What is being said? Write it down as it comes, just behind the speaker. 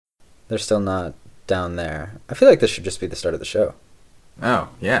They're still not down there. I feel like this should just be the start of the show. Oh,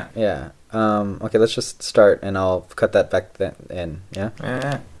 yeah. Yeah. Okay, let's just start, and I'll cut that back in,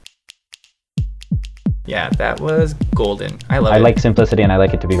 yeah? Yeah, that was golden. I love it. I like simplicity, and I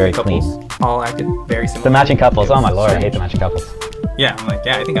like it to be very Couples clean. all acted very similar. The matching couples, oh my lord, I hate the matching couples. Yeah, I'm like,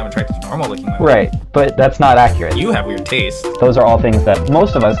 I think I'm attracted to normal looking women. Right, but that's not accurate. You have weird taste. Those are all things that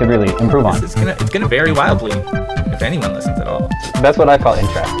most of us could really improve on. It's gonna vary wildly if anyone listens at all. That's what I call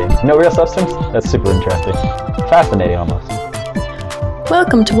interesting. No real substance? That's super interesting. Fascinating almost.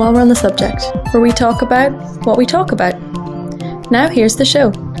 Welcome to While We're on the Subject, where we talk about what we talk about. Now here's the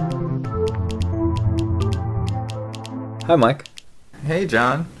show. Hi, Mike. Hey,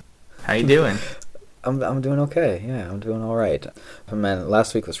 John. How you doing? I'm doing okay. Yeah, I'm doing all right. But man,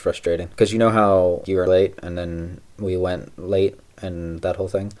 last week was frustrating because you know how you were late and then we went late and that whole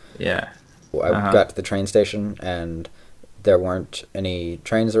thing. Yeah. I got to the train station and there weren't any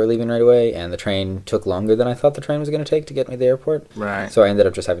trains that were leaving right away, and the train took longer than I thought the train was going to take to get me to the airport. Right. So I ended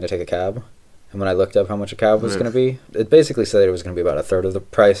up just having to take a cab. And when I looked up how much a cab was going to be, it basically said it was going to be about a third of the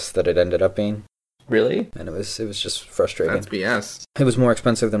price that it ended up being. Really? And it was just frustrating. That's BS. It was more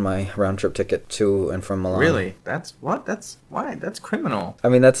expensive than my round-trip ticket to and from Milan. Really? That's why? That's criminal. I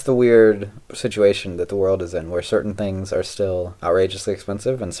mean, that's the weird situation that the world is in, where certain things are still outrageously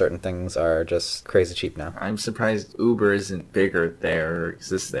expensive and certain things are just crazy cheap now. I'm surprised Uber isn't bigger there or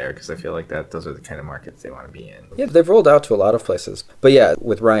exists there, because I feel like those are the kind of markets they want to be in. Yeah, they've rolled out to a lot of places. But yeah,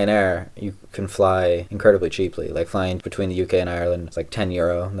 with Ryanair, you can fly incredibly cheaply. Like flying between the UK and Ireland is like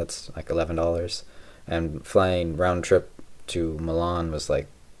 €10. That's like $11. And flying round trip to Milan was like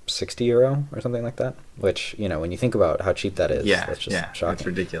 €60 or something like that. Which, you know, when you think about how cheap that is, that's just shocking. It's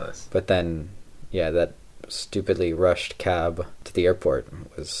ridiculous. But then, yeah, that stupidly rushed cab to the airport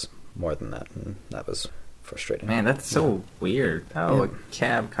was more than that, and that was frustrating. Man, that's so weird. How a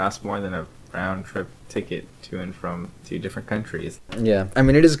cab costs more than a round trip ticket to and from two different countries. Yeah, I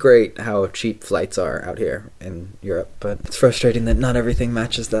mean, it is great how cheap flights are out here in Europe, but it's frustrating that not everything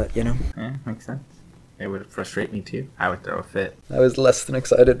matches that, you know? Yeah, makes sense. It would frustrate me too. I would throw a fit. I was less than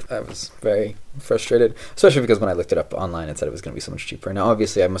excited. I was very frustrated, especially because when I looked it up online, it said it was going to be so much cheaper. Now,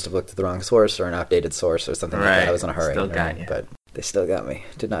 obviously, I must have looked at the wrong source or an outdated source or something like that. I was in a hurry. Still got you. But they still got me.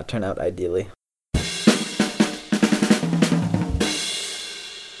 Did not turn out ideally.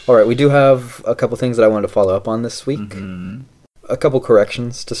 All right, we do have a couple things that I wanted to follow up on this week. Mm-hmm. A couple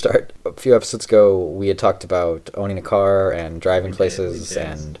corrections to start. A few episodes ago, we had talked about owning a car and driving places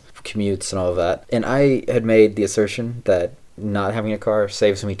and commutes and all of that. And I had made the assertion that not having a car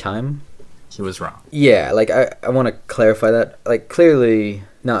saves me time. He was wrong. Yeah, like, I want to clarify that. Like, clearly,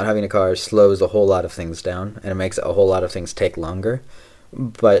 not having a car slows a whole lot of things down, and it makes a whole lot of things take longer.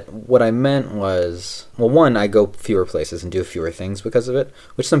 But what I meant was, well, one, I go fewer places and do fewer things because of it,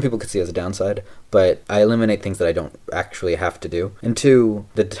 which some people could see as a downside, but I eliminate things that I don't actually have to do. And two,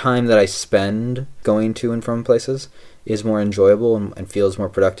 the time that I spend going to and from places is more enjoyable and feels more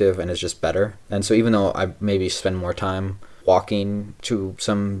productive and is just better. And so even though I maybe spend more time walking to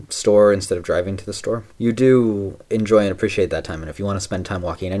some store instead of driving to the store, you do enjoy and appreciate that time. And if you want to spend time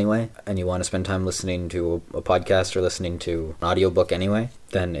walking anyway, and you want to spend time listening to a podcast or listening to an audiobook anyway,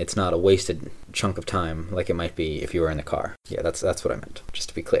 then it's not a wasted chunk of time like it might be if you were in the car. Yeah, that's what I meant, just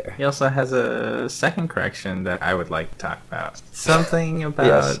to be clear. He also has a second correction that I would like to talk about. Something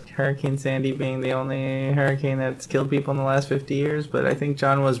about Hurricane Sandy being the only hurricane that's killed people in the last 50 years, but I think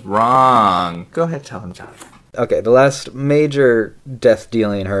John was wrong. Go ahead, tell him, John. Okay, the last major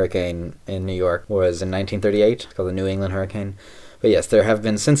death-dealing hurricane in New York was in 1938, called the New England hurricane. But yes, there have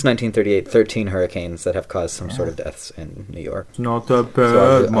been, since 1938, 13 hurricanes that have caused some sort of deaths in New York. It's not that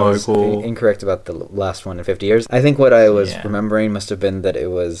bad, I was incorrect about the last one in 50 years. I think what I was remembering must have been that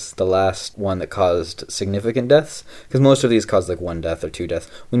it was the last one that caused significant deaths, because most of these caused like one death or two deaths.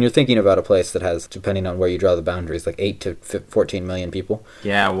 When you're thinking about a place that has, depending on where you draw the boundaries, like 8 to 14 million people.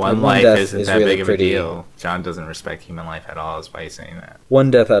 Yeah, one life isn't that big of a deal. John doesn't respect human life at all, is why he's saying that. One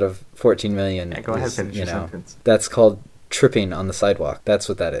death out of 14 million. Yeah, go ahead, finish your sentence. That's called tripping on the sidewalk. That's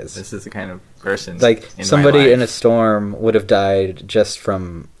what that is. This is the kind of person like in somebody in a storm would have died just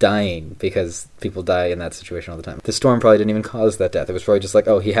from dying, because people die in that situation all the time. The storm probably didn't even cause that death. It was probably just like,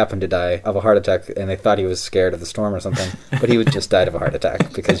 oh, he happened to die of a heart attack and they thought he was scared of the storm or something, but he just died of a heart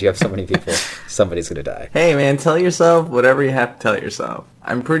attack. Because you have so many people, somebody's gonna die. Hey man, tell yourself whatever you have to tell yourself.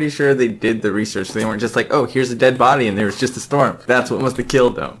 I'm pretty sure they did the research. They weren't just like, oh, here's a dead body and there was just a storm. That's what must have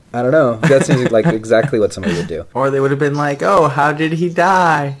killed them. I don't know. That seems like exactly what somebody would do. Or they would have been like, oh, how did he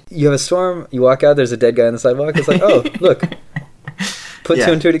die? You have a storm, you walk out, there's a dead guy on the sidewalk. It's like, oh, look. put Yeah.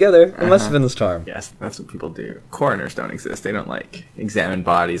 two and two together. It must have been the storm. Yes, that's what people do. Coroners don't exist. They don't, like, examine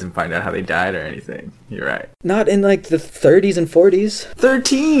bodies and find out how they died or anything. You're right. Not in like the 30s and 40s.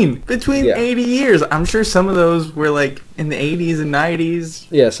 13! Between Yeah. 80 years. I'm sure some of those were, like, in the 80s and 90s.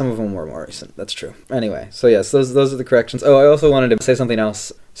 Yeah, some of them were more recent. That's true. Anyway, so yes, those are the corrections. Oh, I also wanted to say something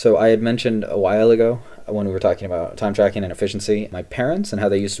else. So I had mentioned a while ago when we were talking about time tracking and efficiency, my parents and how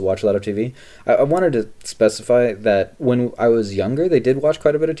they used to watch a lot of TV. I wanted to specify that when I was younger, they did watch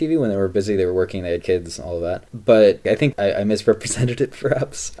quite a bit of TV. When they were busy, they were working, they had kids, all of that. But I think I misrepresented it,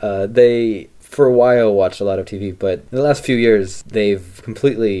 perhaps. They, for a while, watched a lot of TV, but in the last few years, they've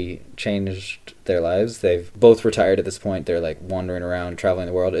completely changed their lives. They've both retired at this point. They're like wandering around, traveling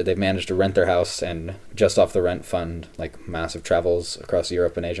the world. They've managed to rent their house and just off the rent fund like massive travels across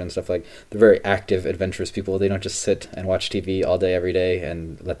Europe and Asia and stuff. Like, they're very active, adventurous people. They don't just sit and watch TV all day every day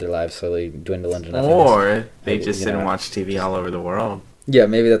and let their lives slowly dwindle into nothingness. Or they just You sit and know. watch TV all over the world. Yeah,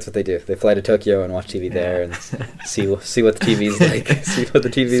 maybe that's what they do. They fly to Tokyo and watch TV there and see what the TV's like. See what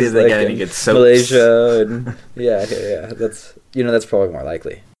the See TV's if they like get any in good soaps. Malaysia and yeah. That's probably more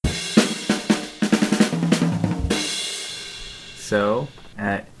likely. So,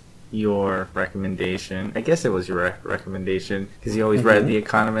 at your recommendation, I guess it was your recommendation, because you always read The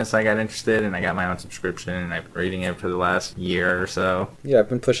Economist, I got interested, and I got my own subscription, and I've been reading it for the last year or so. Yeah, I've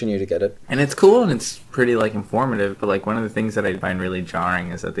been pushing you to get it. And it's cool, and it's pretty, like, informative, but, like, one of the things that I find really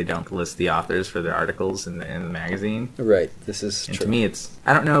jarring is that they don't list the authors for their articles in the magazine. Right, this is And true. to me,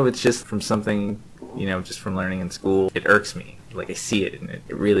 I don't know if it's just from something, just from learning in school. It irks me. Like, I see it, and it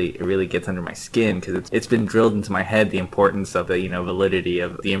really gets under my skin, because it's been drilled into my head the importance of the, validity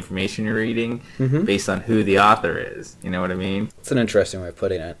of the information you're reading based on who the author is. You know what I mean? It's an interesting way of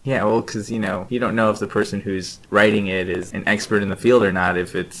putting it. Yeah, well, because, you don't know if the person who's writing it is an expert in the field or not.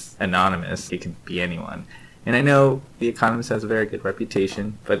 If it's anonymous, it could be anyone. And I know The Economist has a very good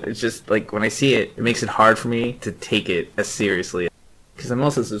reputation, but it's just, like, when I see it, it makes it hard for me to take it as seriously. Because I'm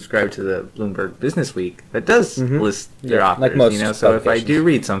also subscribed to the Bloomberg Business Week that does list their Yeah, authors, like most so if I publications. do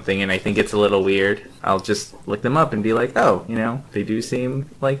read something and I think it's a little weird, I'll just look them up and be like, oh, they do seem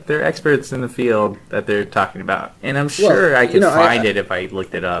like they're experts in the field that they're talking about. And I'm sure I could find it if I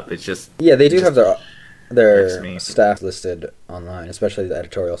looked it up. It's just... Yeah, they do just have their irks me. staff listed online, especially the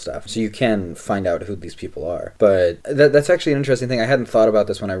editorial staff. So you can find out who these people are. But that's actually an interesting thing. I hadn't thought about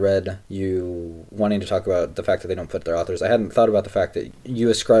this when I read you wanting to talk about the fact that they don't put their authors. I hadn't thought about the fact that you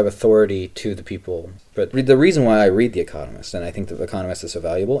ascribe authority to the people. But the reason why I read The Economist, and I think that The Economist is so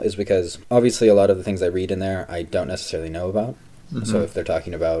valuable, is because obviously a lot of the things I read in there I don't necessarily know about. So if they're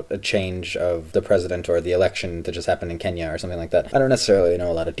talking about a change of the president or the election that just happened in Kenya or something like that, I don't necessarily know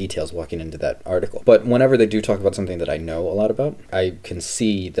a lot of details walking into that article. But whenever they do talk about something that I know a lot about, I can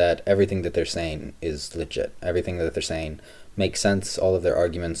see that everything that they're saying is legit. Everything that they're saying makes sense. All of their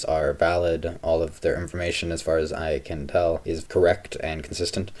arguments are valid. All of their information, as far as I can tell, is correct and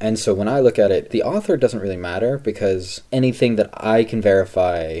consistent. And so when I look at it, the author doesn't really matter, because anything that I can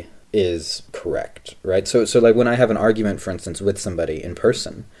verify is correct, right? So like when I have an argument, for instance, with somebody in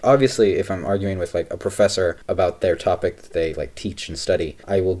person, obviously if I'm arguing with like a professor about their topic that they like teach and study,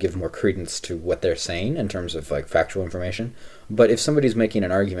 I will give more credence to what they're saying in terms of like factual information. But if somebody's making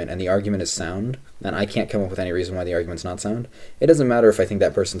an argument and the argument is sound, and I can't come up with any reason why the argument's not sound, it doesn't matter if I think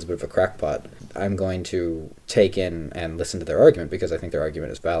that person's a bit of a crackpot. I'm going to take in and listen to their argument because I think their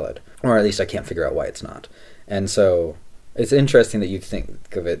argument is valid. Or at least I can't figure out why it's not. And so it's interesting that you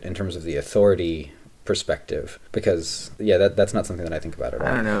think of it in terms of the authority perspective, because that's not something that I think about at all.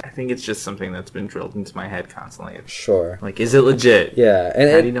 I don't know. I think it's just something that's been drilled into my head constantly. Sure. Like, is it legit? Yeah. And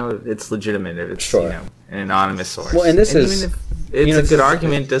how do you know if it's legitimate if it's Sure. An anonymous source? Well, and this even is... if it's a this good is-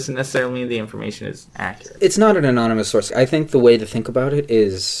 argument, doesn't necessarily mean the information is accurate. It's not an anonymous source. I think the way to think about it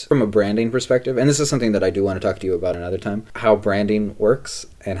is from a branding perspective, and this is something that I do want to talk to you about another time, how branding works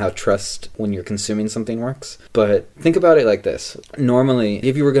and how trust when you're consuming something works. But think about it like this. Normally,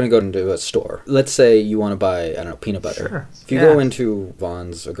 if you were going to go into a store, let's say you want to buy, I don't know, peanut butter. Sure. If you go into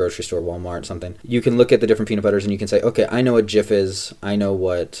Vons, a grocery store, Walmart, something, you can look at the different peanut butters and you can say, okay, I know what Jif is, I know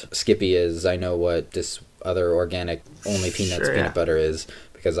what Skippy is, I know what this other organic only peanuts peanut butter is,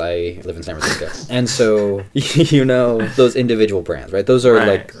 because I live in San Francisco. And so you know those individual brands, right? Those are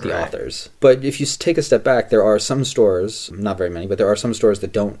like the authors. But if you take a step back, there are some stores, not very many, but there are some stores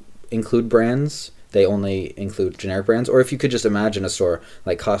that don't include brands. They only include generic brands. Or if you could just imagine a store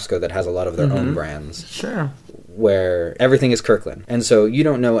like Costco that has a lot of their own brands. Sure. where everything is Kirkland. And so you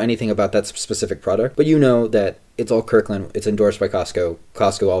don't know anything about that specific product, but you know that it's all Kirkland. It's endorsed by Costco.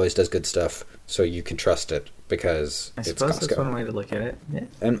 Costco always does good stuff, so you can trust it because I it's suppose Costco. that's one way to look at it. Yeah.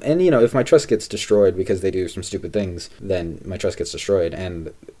 And if my trust gets destroyed because they do some stupid things, then my trust gets destroyed.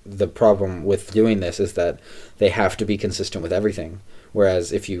 And the problem with doing this is that they have to be consistent with everything.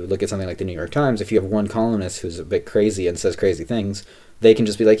 Whereas if you look at something like the New York Times, if you have one columnist who's a bit crazy and says crazy things, they can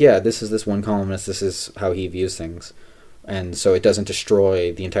just be like, yeah, this is this one columnist, this is how he views things. And so it doesn't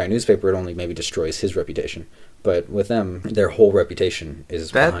destroy the entire newspaper, it only maybe destroys his reputation. But with them, their whole reputation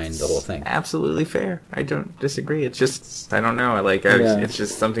is behind the whole thing. Absolutely fair. I don't disagree. It's just, I don't know. It's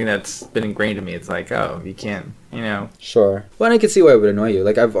just something that's been ingrained in me. It's like, oh, you can't, Sure. Well, and I can see why it would annoy you.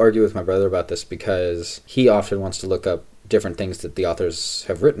 Like, I've argued with my brother about this because he often wants to look up different things that the authors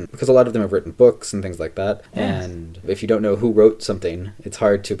have written, because a lot of them have written books and things like that. Yes. And if you don't know who wrote something, it's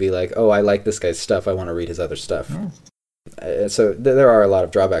hard to be like, oh, I like this guy's stuff, I want to read his other stuff. Yes. So there are a lot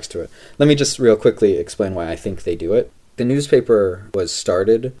of drawbacks to it. Let me just real quickly explain why I think they do it. The newspaper was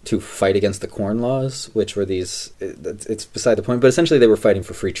started to fight against the Corn Laws, which were these, it's beside the point, but essentially they were fighting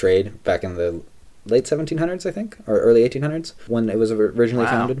for free trade back in the late 1700s, I think, or early 1800s, when it was originally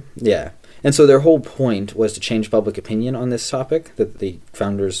founded. Yeah. And so their whole point was to change public opinion on this topic that the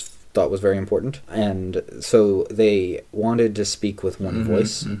founders thought was very important. And so they wanted to speak with one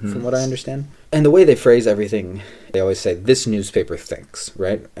voice, from what I understand. And the way they phrase everything, they always say, this newspaper thinks,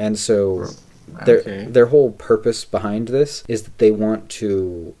 right? And so their whole purpose behind this is that they want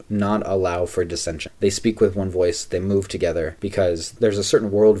to not allow for dissension. They speak with one voice, they move together, because there's a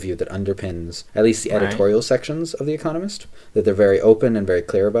certain worldview that underpins at least the editorial sections of The Economist, that they're very open and very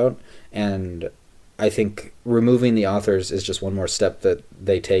clear about. And I think removing the authors is just one more step that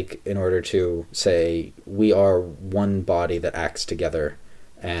they take in order to say, we are one body that acts together,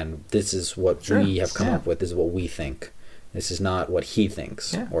 and this is what we have come up with, this is what we think. This is not what he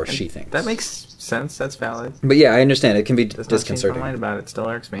thinks or she thinks. That makes sense. That's valid. But yeah, I understand. It can be disconcerting. disconcerting. My mind about it still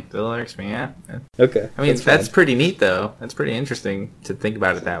irks me. Yeah. Okay. I mean, that's pretty neat, though. That's pretty interesting to think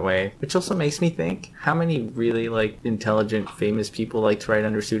about it that way. Which also makes me think, how many really intelligent, famous people like to write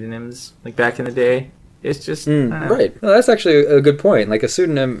under pseudonyms? Like back in the day, it's just right. Well, that's actually a good point. Like a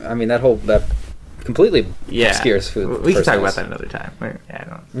pseudonym. I mean, that completely obscures who. We can talk about that another time. I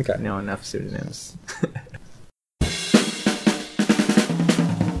don't know enough pseudonyms.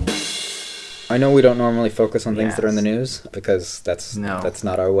 I know we don't normally focus on things that are in the news because that's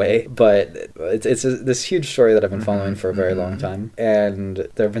not our way, but it's this huge story that I've been following for a very long time, and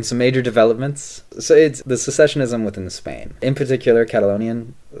there have been some major developments. So it's the secessionism within Spain, in particular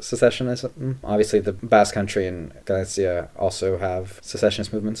Catalonian secessionism. Obviously, the Basque Country and Galicia also have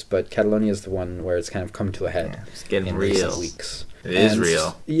secessionist movements, but Catalonia is the one where it's kind of come to a head. It's getting in real. Recent weeks. It is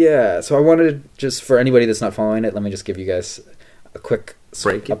real. Yeah, so I wanted to just, for anybody that's not following it, let me just give you guys a quick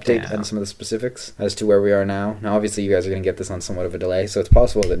update on some of the specifics as to where we are now. Now, obviously, you guys are going to get this on somewhat of a delay, so it's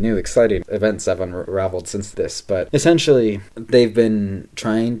possible that new, exciting events have unraveled since this. But essentially, they've been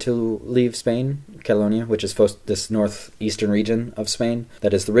trying to leave Spain, Catalonia, which is this northeastern region of Spain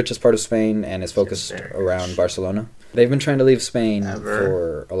that is the richest part of Spain and is focused around Barcelona. They've been trying to leave Spain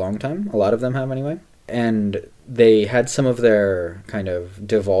for a long time. A lot of them have, anyway. And they had some of their kind of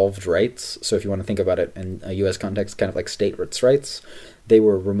devolved rights. So if you want to think about it in a U.S. context, kind of like states' rights, they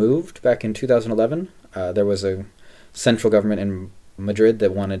were removed back in 2011. There was a central government in Madrid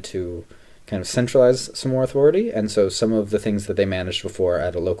that wanted to kind of centralize some more authority, and so some of the things that they managed before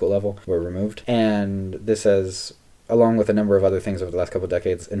at a local level were removed. And this has, along with a number of other things over the last couple of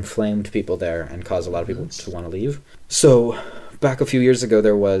decades, inflamed people there and caused a lot of people to want to leave. So back a few years ago,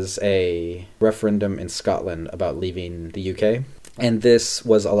 there was a referendum in Scotland about leaving the UK, and this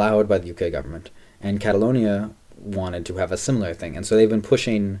was allowed by the UK government. And Catalonia wanted to have a similar thing, and so they've been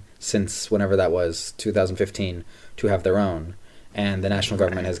pushing since whenever that was, 2015, to have their own. And the national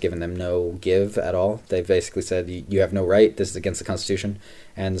government has given them no give at all. They've basically said, you have no right, this is against the Constitution.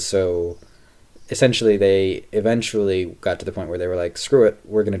 And so essentially they eventually got to the point where they were like, screw it,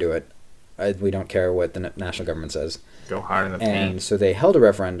 we're going to do it. We don't care what the national government says. Go hard in the paint. And so they held a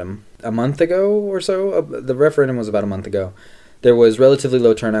referendum a month ago or so. The referendum was about a month ago. There was relatively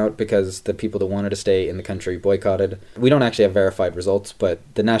low turnout because the people that wanted to stay in the country boycotted. We don't actually have verified results, but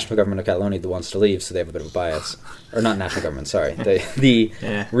the national government of Catalonia wants to leave, so they have a bit of a bias. Or not national government, sorry. The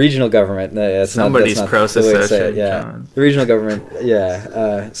regional government. Somebody's pro-secession. The regional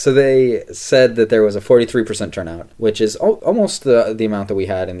government, so they said that there was a 43% turnout, which is almost the amount that we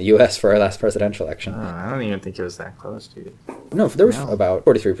had in the U.S. for our last presidential election. I don't even think it was that close, dude. No, there was about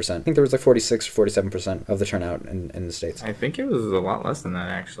 43%. I think there was like 46 or 47% of the turnout in the States. I think it was a lot less than that,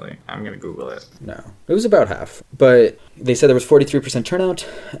 actually. I'm going to Google it. No, it was about half. But they said there was 43% turnout,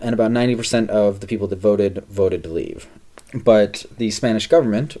 and about 90% of the people that voted to leave. But the Spanish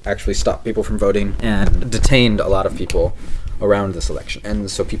government actually stopped people from voting and detained a lot of people around this election.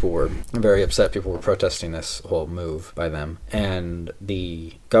 And so people were very upset. People were protesting this whole move by them. And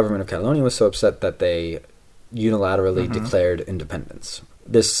the government of Catalonia was so upset that they unilaterally declared independence.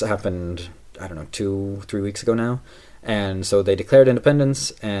 This happened, I don't know, 2-3 weeks ago now. And so they declared independence,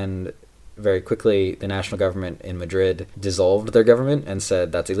 and very quickly the national government in Madrid dissolved their government and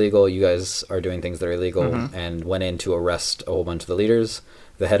said, that's illegal, you guys are doing things that are illegal, and went in to arrest a whole bunch of the leaders.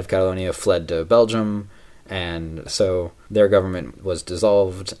 The head of Catalonia fled to Belgium, and so their government was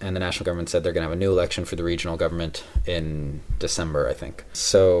dissolved, and the national government said they're going to have a new election for the regional government in December, I think.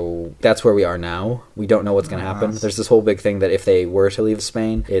 So that's where we are now. We don't know what's going to happen. There's this whole big thing that if they were to leave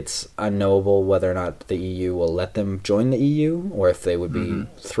Spain, it's unknowable whether or not the EU will let them join the EU, or if they would be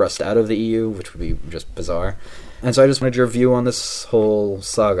thrust out of the EU, which would be just bizarre. And so I just wanted your view on this whole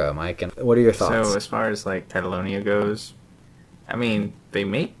saga, Mike, and what are your thoughts? So as far as like Catalonia goes, I mean, they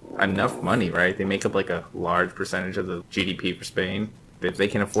make enough money, right? They make up like a large percentage of the GDP for Spain. If they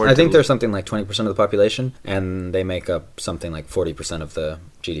can afford I think they're something like 20% of the population, and they make up something like 40% of the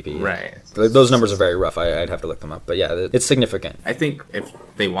GDP. Right. Those numbers are very rough. I'd have to look them up. But yeah, it's significant. I think if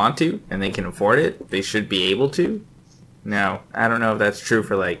they want to and they can afford it, they should be able to. Now, I don't know if that's true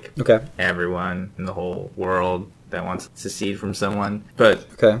for like everyone in the whole world that wants to secede from someone, but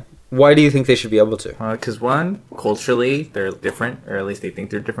okay. Why do you think they should be able to? Because one, culturally, they're different, or at least they think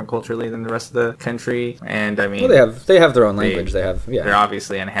they're different culturally than the rest of the country. And I mean, well, they have their own language. They're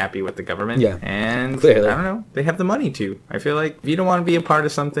obviously unhappy with the government. Yeah, and clearly. I don't know, they have the money to. I feel like if you don't want to be a part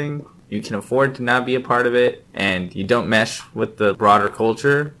of something, you can afford to not be a part of it, and you don't mesh with the broader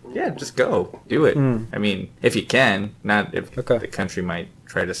culture. Yeah, just go do it. I mean, if you can, not if the country might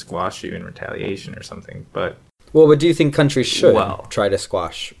try to squash you in retaliation or something, but. Well, but do you think countries should try to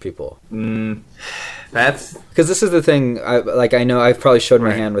squash people? That's... Because this is the thing, I know I've probably showed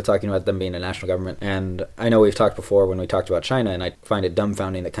my hand with talking about them being a national government, and I know we've talked before when we talked about China, and I find it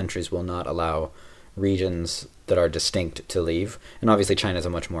dumbfounding that countries will not allow regions that are distinct to leave. And obviously China is a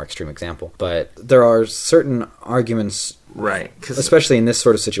much more extreme example. But there are certain arguments, especially in this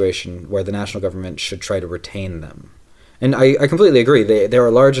sort of situation, where the national government should try to retain them. And I completely agree. They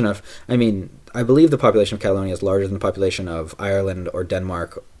are large enough. I mean, I believe the population of Catalonia is larger than the population of Ireland or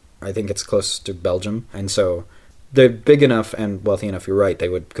Denmark. I think it's close to Belgium. And so they're big enough and wealthy enough, you're right, they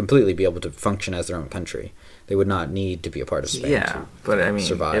would completely be able to function as their own country. They would not need to be a part of Spain to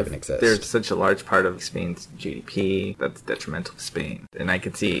survive and exist. There's such a large part of Spain's GDP that's detrimental to Spain. And I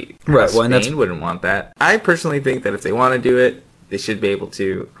could see how Spain wouldn't want that. I personally think that if they want to do it, they should be able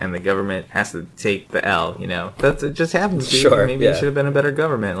to, and the government has to take the L, you know. It just happens to you. Maybe it should have been a better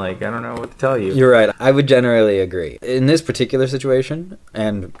government. Like, I don't know what to tell you. You're right. I would generally agree. In this particular situation,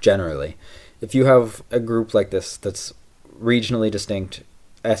 and generally, if you have a group like this that's regionally distinct,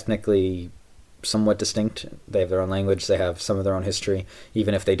 ethnically somewhat distinct, they have their own language, they have some of their own history,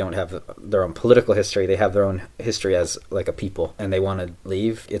 even if they don't have their own political history, they have their own history as like a people, and they want to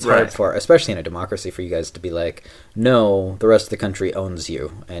leave. It's hard for, especially in a democracy, for you guys to be like, no, the rest of the country owns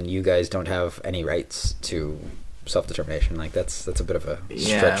you, and you guys don't have any rights to self-determination. Like, that's a bit of a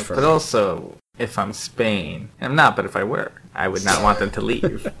stretch for me. But also, if I'm Spain, and I'm not, but if I were, I would not want them to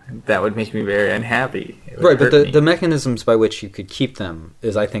leave. That would make me very unhappy. Right, but the mechanisms by which you could keep them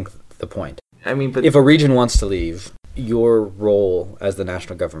is, I think, the point. I mean, but if a region wants to leave, your role as the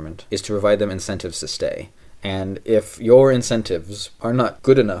national government is to provide them incentives to stay. And if your incentives are not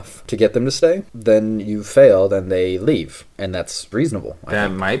good enough to get them to stay, then you failed and they leave. And that's reasonable.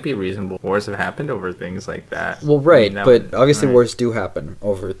 That might be reasonable. Wars have happened over things like that. Well, right, but obviously wars do happen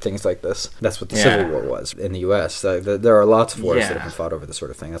over things like this. That's what the Civil War was in the U.S. There are lots of wars that have been fought over this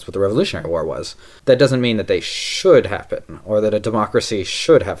sort of thing. That's what the Revolutionary War was. That doesn't mean that they should happen, or that a democracy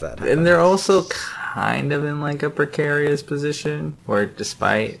should have that happen. And they're also kind of in like a precarious position, where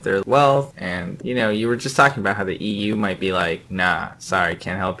despite their wealth, and you were just talking about how the EU might be like, nah, sorry,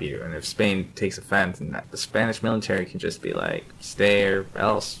 can't help you. And if Spain takes offense, and the Spanish military can just be like, stay or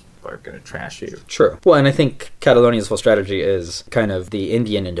else we're going to trash you. True. Well, and I think Catalonia's whole strategy is kind of the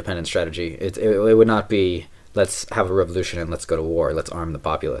Indian independence strategy. It would not be, let's have a revolution and let's go to war, let's arm the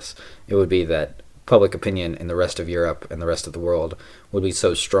populace. It would be that public opinion in the rest of Europe and the rest of the world would be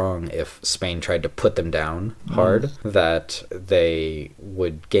so strong if Spain tried to put them down hard that they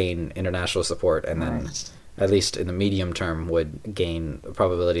would gain international support and then at least in the medium term, would gain a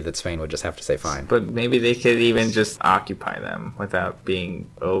probability that Spain would just have to say fine. But maybe they could even just occupy them without being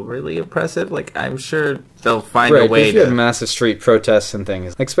overly oppressive. Like, I'm sure they'll find a way if you to... had massive street protests and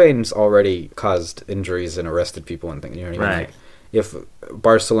things, like Spain's already caused injuries and arrested people and things, you know what I mean? Right. Like, if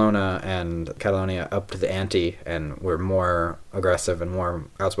Barcelona and Catalonia upped the ante and were more aggressive and more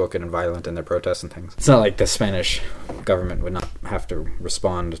outspoken and violent in their protests and things, it's not like the Spanish government would not have to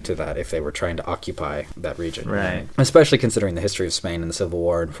respond to that if they were trying to occupy that region. Right. Especially considering the history of Spain and the Civil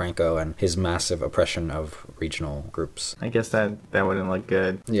War and Franco and his massive oppression of regional groups. I guess that wouldn't look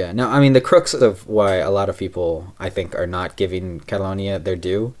good. Yeah. Now, I mean, the crux of why a lot of people, I think, are not giving Catalonia their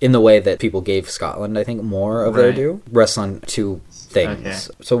due, in the way that people gave Scotland, I think, more of their due, rests on two things.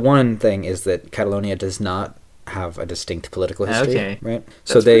 Okay. So one thing is that Catalonia does not have a distinct political history, right?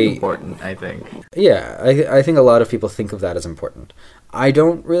 That's so pretty important, I think. Yeah, I think a lot of people think of that as important. I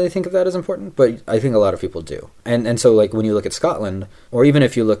don't really think of that as important, but I think a lot of people do. And so, like, when you look at Scotland, or even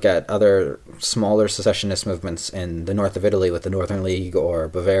if you look at other smaller secessionist movements in the north of Italy with the Northern League or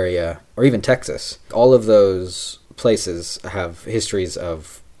Bavaria, or even Texas, all of those places have histories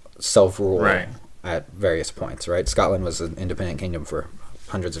of self-rule at various points, right? Scotland was an independent kingdom for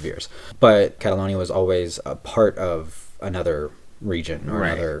hundreds of years, but Catalonia was always a part of another region or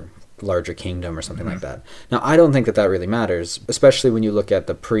another larger kingdom or something like that. Now, I don't think that really matters, especially when you look at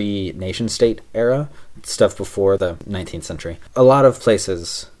the pre-nation-state era, stuff before the 19th century. A lot of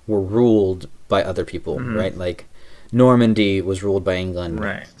places were ruled by other people, right? Like, Normandy was ruled by England.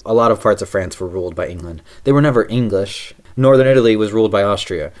 Right. A lot of parts of France were ruled by England. They were never English. Northern Italy was ruled by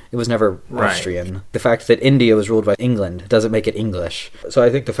Austria. It was never Austrian. The fact that India was ruled by England doesn't make it English. So I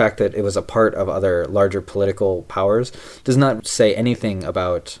think the fact that it was a part of other larger political powers does not say anything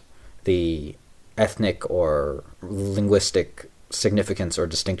about the ethnic or linguistic significance or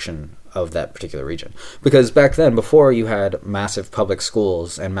distinction of that particular region. Because back then, before you had massive public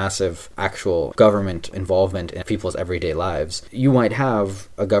schools and massive actual government involvement in people's everyday lives, you might have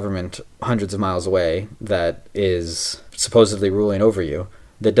a government hundreds of miles away that is supposedly ruling over you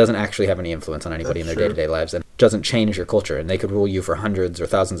that doesn't actually have any influence on anybody in their day-to-day lives and doesn't change your culture, and they could rule you for hundreds or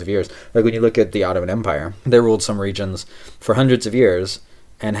thousands of years. Like when you look at the Ottoman Empire, they ruled some regions for hundreds of years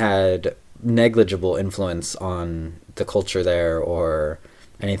and had negligible influence on the culture there or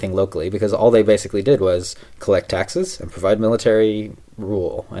anything locally, because all they basically did was collect taxes and provide military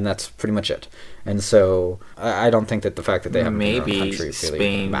rule, and that's pretty much it. And so I don't think that the fact that they have their own country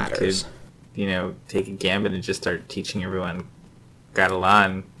really matters. Could, take a gambit and just start teaching everyone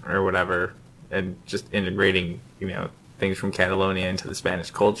Catalan or whatever, and just integrating, things from Catalonia into the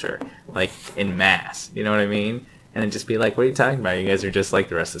Spanish culture, like en masse. You know what I mean? And then just be like, what are you talking about? You guys are just like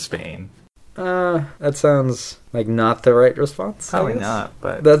the rest of Spain. That sounds like not the right response. Probably not,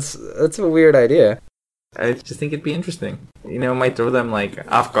 but that's a weird idea. I just think it'd be interesting. It might throw them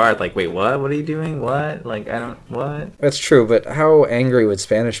off guard. Like, wait, what? What are you doing? What? What? That's true, but how angry would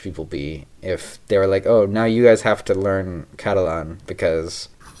Spanish people be if they were like, oh, now you guys have to learn Catalan because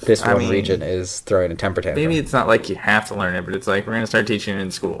this region is throwing a temper tantrum? Maybe it's not like you have to learn it, but it's like we're going to start teaching it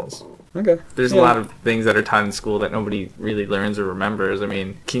in schools. Okay. There's a lot of things that are taught in school that nobody really learns or remembers. I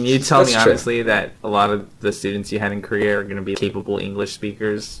mean, can you tell me honestly that a lot of the students you had in Korea are going to be capable English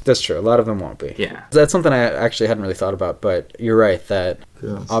speakers? That's true. A lot of them won't be. Yeah. That's something I actually hadn't really thought about, but you're right that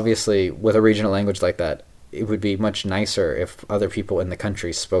obviously with a regional language like that, it would be much nicer if other people in the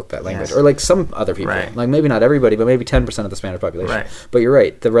country spoke that language. Or some other people. Right. Like maybe not everybody, but maybe 10% of the Spanish population. Right. But you're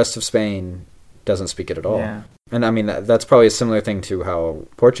right. The rest of Spain doesn't speak it at all. Yeah. And I mean, that's probably a similar thing to how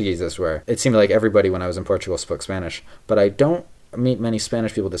Portuguese is, where it seemed like everybody when I was in Portugal spoke Spanish, but I don't meet many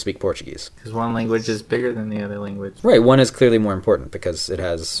Spanish people that speak Portuguese. Because one language is bigger than the other language. Right, one is clearly more important because it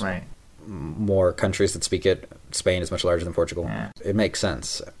has right. more countries that speak it. Spain is much larger than Portugal. Yeah. It makes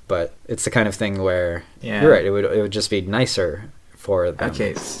sense, but it's the kind of thing where, yeah. You're right, it would just be nicer for them.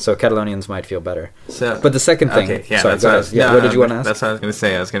 Okay. So Catalonians might feel better. So, but the second thing... Okay, yeah, sorry, what did you want to ask? That's what I was going to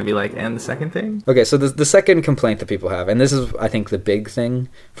say. I was going to be like, and the second thing? Okay, so the second complaint that people have, and this is, I think, the big thing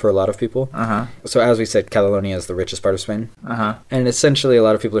for a lot of people. Uh-huh. So as we said, Catalonia is the richest part of Spain. Uh-huh. And essentially a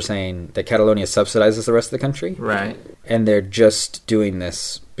lot of people are saying that Catalonia subsidizes the rest of the country. Right. And they're just doing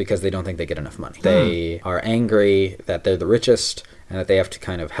this because they don't think they get enough money. They are angry that they're the richest and that they have to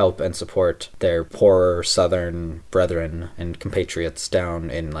kind of help and support their poorer southern brethren and compatriots down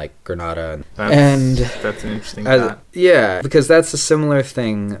in Granada. That's an interesting thought. Yeah, because that's a similar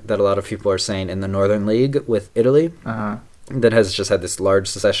thing that a lot of people are saying in the Northern League with Italy. Uh-huh. That has just had this large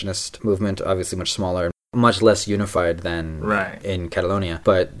secessionist movement, obviously much smaller. much less unified than Right. in Catalonia.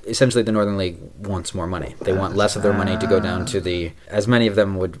 But essentially, the Northern League wants more money. They want less of their money to go down to the, as many of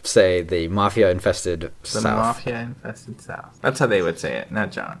them would say, the mafia-infested The south. mafia-infested South. That's how they would say it,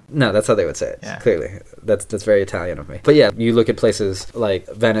 not John. No, that's how they would say it. Yeah. Clearly, that's very Italian of me. But yeah, you look at places like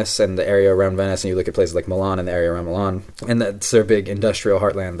Venice and the area around Venice, and you look at places like Milan and the area around Milan, and that's their big industrial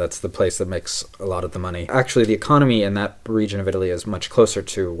heartland. That's the place that makes a lot of the money. Actually, the economy in that region of Italy is much closer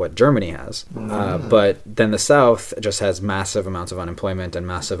to what Germany has. But then the south just has massive amounts of unemployment and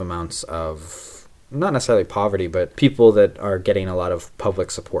massive amounts of, not necessarily poverty, but people that are getting a lot of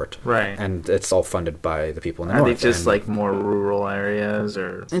public support. Right. And it's all funded by the people in the Are north. they just And like more rural areas,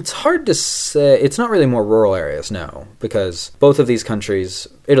 or it's hard to say. It's not really more rural areas, no, because both of these countries,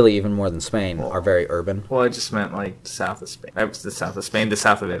 Italy even more than Spain, are very urban. well, I just meant like south of Spain. That was the south of Spain, the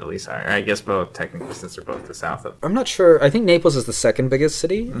south of Italy. Sorry, I guess both technically, since they're both the south of. I'm not sure. I think Naples is the second biggest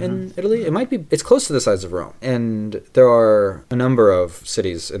city in Italy. It might be. It's close to the size of Rome, and there are a number of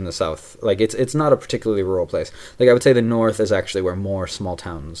cities in the south. Like it's not a particularly rural place. Like I would say the north is actually where more small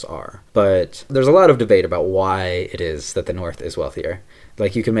towns are. But there's a lot of debate about why it is that the north is wealthier.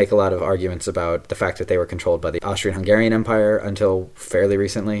 Like you can make a lot of arguments about the fact that they were controlled by the Austrian-Hungarian Empire until fairly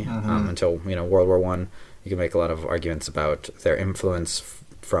recently, until World War One. You can make a lot of arguments about their influence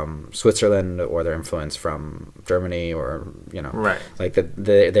from Switzerland or their influence from Germany, or Right. like that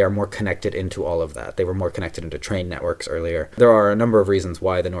they are more connected into all of that. They were more connected into train networks earlier. There are a number of reasons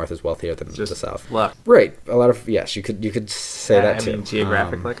why the north is wealthier than Just the south. luck. Right. A lot of yes, you could say that too. I mean,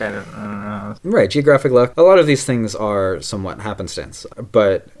 geographic luck. I don't know. Right, geographic luck. A lot of these things are somewhat happenstance.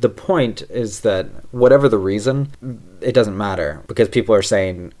 But the point is that whatever the reason, it doesn't matter, because people are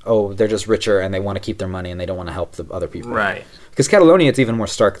saying, oh, they're just richer and they want to keep their money and they don't want to help the other people. Right. Because Catalonia, it's even more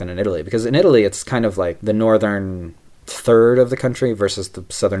stark than in Italy. Because in Italy, it's kind of like the northern third of the country versus the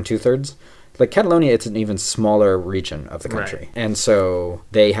southern two-thirds. Like Catalonia, it's an even smaller region of the country. Right. And so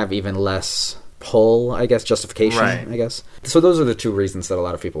they have even less pull, I guess, justification, Right. I guess. So those are the two reasons that a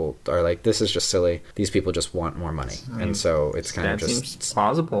lot of people are like, this is just silly. These people just want more money. And so it's kind That of seems just...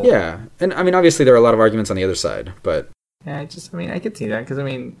 plausible. Yeah. And I mean, obviously there are a lot of arguments on the other side, but... Yeah, I could see that, because,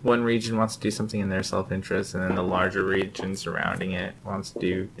 one region wants to do something in their self-interest, and then the larger region surrounding it wants to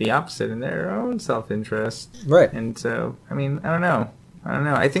do the opposite in their own self-interest. Right. And so, I don't know.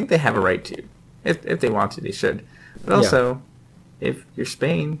 I think they have a right to. If they want to, they should. But also, if you're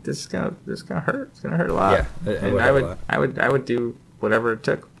Spain, this is gonna hurt. It's gonna hurt a lot. Yeah, it and would hurt a lot. I would do whatever it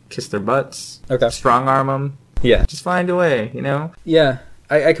took. Kiss their butts. Okay. Strong arm them. Yeah. Just find a way, Yeah.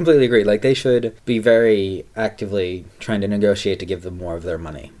 I completely agree. Like, they should be very actively trying to negotiate to give them more of their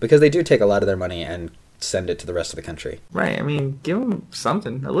money. Because they do take a lot of their money and send it to the rest of the country. Right. Give them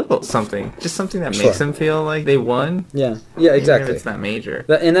something, a little something, just something that Sure. makes them feel like they won. Yeah, Even exactly. if it's not major.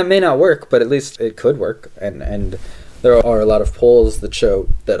 And that may not work, but at least it could work. And there are a lot of polls that show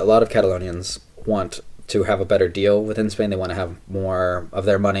that a lot of Catalonians want to have a better deal within Spain. They want to have more of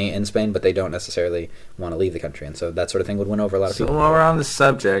their money in Spain, but they don't necessarily want to leave the country. And so that sort of thing would win over a lot of So people. while we're on the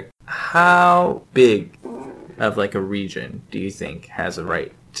subject, how big of like a region do you think has a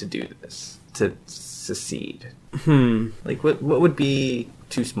right to do this, to secede? Like what would be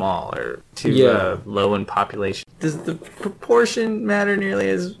too small or too low in population? Does the proportion matter nearly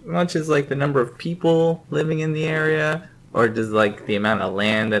as much as like the number of people living in the area, or does like the amount of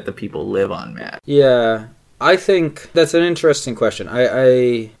land that the people live on matter? Yeah, I think that's an interesting question.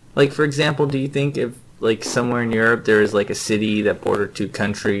 I Like, for example, do you think if, like, somewhere in Europe there is, like, a city that bordered two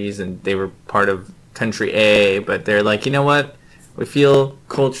countries and they were part of country A, but they're like, you know what? We feel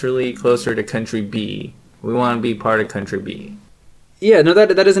culturally closer to country B. We want to be part of country B. Yeah, no,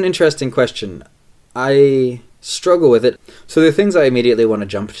 that is an interesting question. I struggle with it. So the things I immediately want to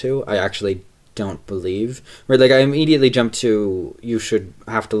jump to, I actually don't believe. Right, like I immediately jump to, you should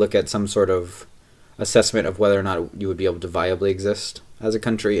have to look at some sort of assessment of whether or not you would be able to viably exist as a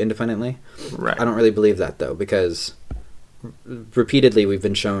country independently. Right. I don't really believe that, though, because repeatedly we've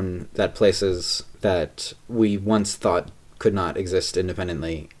been shown that places that we once thought could not exist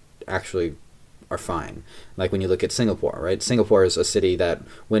independently actually are fine. Like when you look at Singapore, right? Singapore is a city that,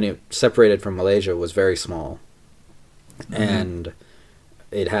 when it separated from Malaysia, was very small. And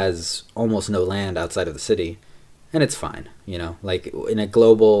it has almost no land outside of the city. And it's fine, Like, in a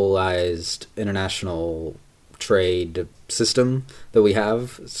globalized international trade system that we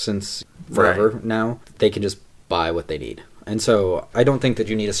have since forever now, they can just buy what they need. And so I don't think that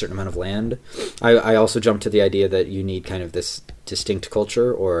you need a certain amount of land. I also jump to the idea that you need kind of this distinct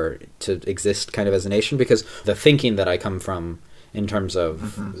culture or to exist kind of as a nation, because the thinking that I come from in terms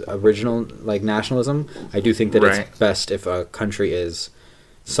of original, like, nationalism, I do think that it's best if a country is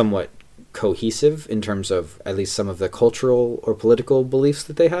somewhat cohesive in terms of at least some of the cultural or political beliefs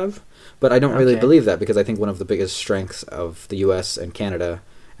that they have. But I don't really believe that, because I think one of the biggest strengths of the US and Canada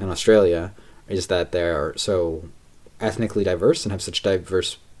and Australia is that they're so ethnically diverse and have such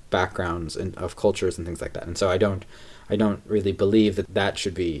diverse backgrounds and of cultures and things like that. And so I don't really believe that that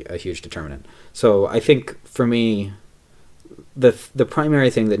should be a huge determinant. So I think for me, the primary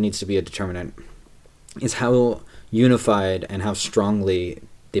thing that needs to be a determinant is how unified and how strongly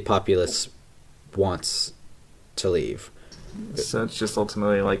the populace wants to leave. So it's just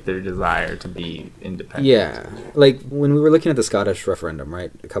ultimately like their desire to be independent. Yeah. Like when we were looking at the Scottish referendum,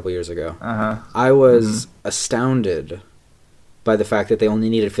 right, a couple years ago, Uh-huh. I was astounded by the fact that they only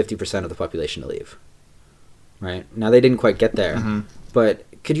needed 50% of the population to leave. Right? Now, they didn't quite get there, but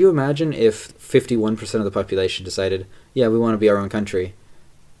could you imagine if 51% of the population decided, yeah, we want to be our own country,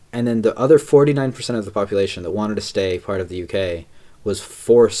 and then the other 49% of the population that wanted to stay part of the UK was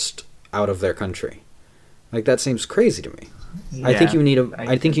forced out of their country? Like, that seems crazy to me. Yeah, I think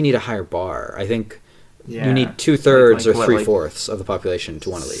you need a higher bar. I think yeah. you need 2/3 Like or what, 3/4 of the population to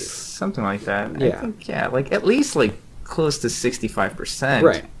want to leave. Something like that. Yeah. I think, like at least like close to 65%.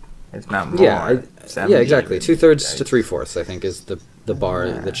 Right. If not more. Yeah, 70 exactly. even. 2/3 to 3/4, I think, is the bar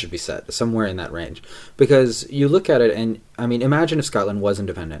that should be set, somewhere in that range. Because you look at it, and I mean, imagine if Scotland was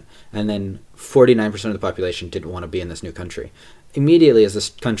independent, and then 49% of the population didn't want to be in this new country. Immediately, as this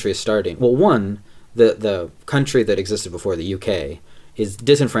country is starting, well, one, the country that existed before the UK is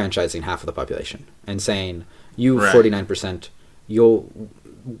disenfranchising half of the population and saying, you 49%,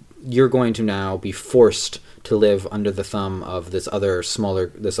 you're going to now be forced to live under the thumb of this other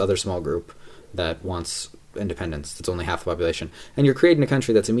small group that wants independence. It's only half the population, and you're creating a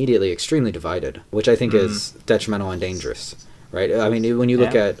country that's immediately extremely divided, which I think is detrimental and dangerous. Right? I mean, when you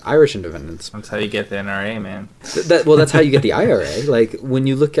look at Irish independence, that's how you get the NRA, man. That's how you get the IRA. Like when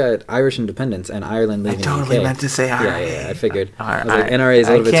you look at Irish independence and Ireland leaving I totally the UK, meant to say IRA. Yeah, I figured. I was like, NRA is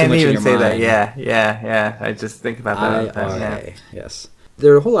a little bit too much in your mind. I can't even say that. Yeah. I just think about that all the time. IRA, yes.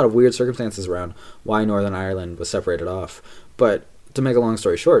 There are a whole lot of weird circumstances around why Northern Ireland was separated off. But to make a long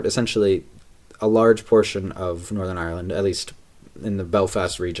story short, essentially, a large portion of Northern Ireland, at least in the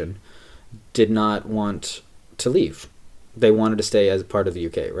Belfast region, did not want to leave. They wanted to stay as part of the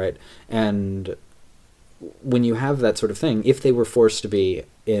UK, right? And when you have that sort of thing, if they were forced to be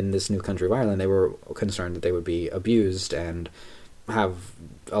in this new country of Ireland, they were concerned that they would be abused and have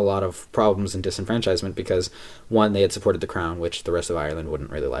a lot of problems and disenfranchisement because, one, they had supported the Crown, which the rest of Ireland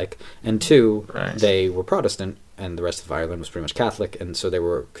wouldn't really like, and two, they were Protestant, and the rest of Ireland was pretty much Catholic, and so they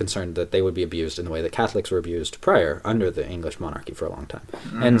were concerned that they would be abused in the way that Catholics were abused prior, under the English monarchy for a long time.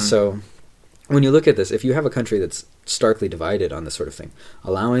 And so when you look at this, if you have a country that's starkly divided on this sort of thing,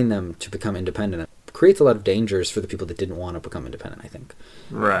 allowing them to become independent creates a lot of dangers for the people that didn't want to become independent, I think.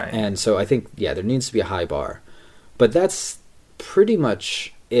 Right. And so I think, there needs to be a high bar. But that's pretty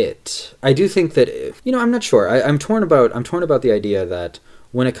much it. I do think that, I'm not sure. I'm torn about the idea that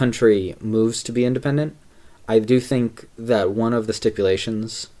when a country moves to be independent, I do think that one of the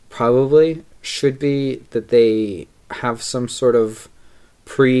stipulations probably should be that they have some sort of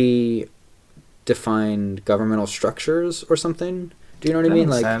defined governmental structures or something. Do you know what I mean?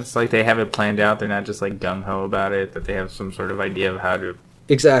 Makes sense. Like they have it planned out. They're not just like gung ho about it. That they have some sort of idea of how to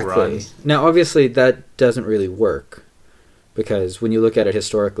run. Now, obviously, that doesn't really work because when you look at it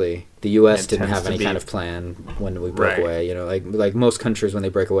historically, the U.S. didn't have any kind of plan when we broke away. Like most countries when they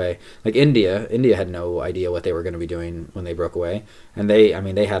break away, like India had no idea what they were going to be doing when they broke away, and they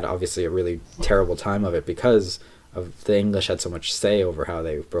had obviously a really terrible time of it because of the English had so much say over how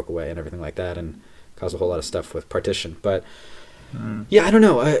they broke away and everything like that, and caused a whole lot of stuff with partition. But I don't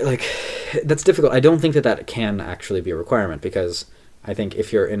know. That's difficult. I don't think that can actually be a requirement because I think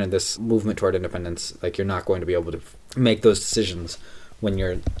if you're in this movement toward independence, like you're not going to be able to make those decisions when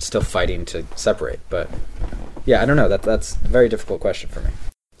you're still fighting to separate. But I don't know. That's a very difficult question for me.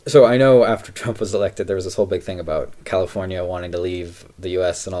 So I know after Trump was elected, there was this whole big thing about California wanting to leave the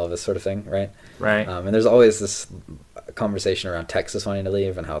U.S. and all of this sort of thing, right? Right. And there's always this conversation around Texas wanting to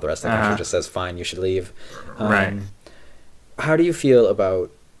leave and how the rest of the country just says, fine, you should leave. Right. How do you feel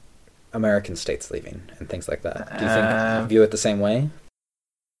about American states leaving and things like that? Do you view it the same way?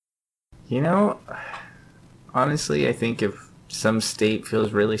 Honestly, I think if some state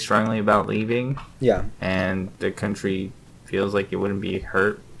feels really strongly about leaving, and the country feels like it wouldn't be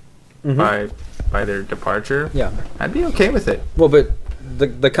hurt by their departure, I'd be okay with it. Well, but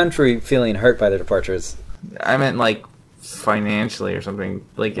the country feeling hurt by their departures, I meant like financially or something,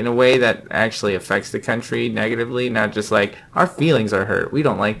 like in a way that actually affects the country negatively, not just like our feelings are hurt, we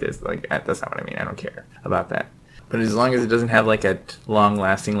don't like this, like that's not what I mean. I don't care about that. But as long as it doesn't have like a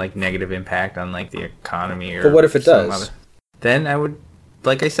long-lasting like negative impact on like the economy or. But what if it does? Then I would,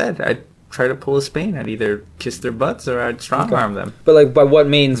 like I said, I'd try to pull a Spain. I'd either kiss their butts or I'd strong arm them. But like, by what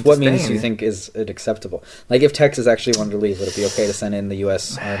means? What means Spain. do you think is it acceptable? Like, if Texas actually wanted to leave, would it be okay to send in the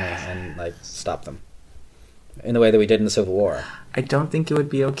U.S. Army and like stop them in the way that we did in the Civil War? I don't think it would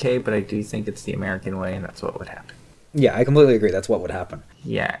be okay, but I do think it's the American way, and that's what would happen. Yeah, I completely agree. That's what would happen.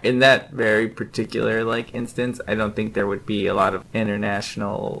 Yeah, in that very particular like instance, I don't think there would be a lot of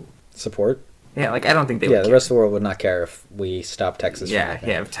international Support? Yeah, like I don't think they would. Yeah, the rest of the world would not care if we stop Texas. Yeah, from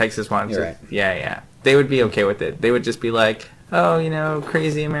yeah. If Texas wanted to, Right. yeah, they would be okay with it. They would just be like, oh, you know,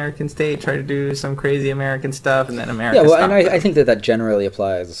 crazy American state, try to do some crazy American stuff, and then America. Yeah, well, and I think that generally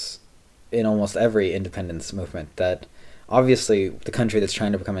applies in almost every independence movement. That obviously the country that's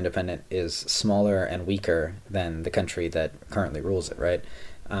trying to become independent is smaller and weaker than the country that currently rules it, right?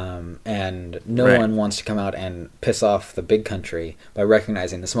 And no one wants to come out and piss off the big country by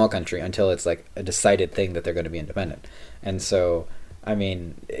recognizing the small country until it's like a decided thing that they're going to be independent. And so, I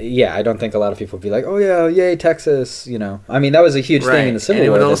mean, yeah, I don't think a lot of people would be like, oh yeah, yay, Texas, you know. I mean, that was a huge thing in the Civil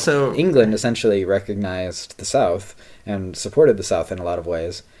War. Also, England essentially recognized the South and supported the South in a lot of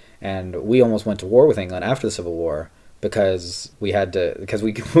ways. And we almost went to war with England after the Civil War because we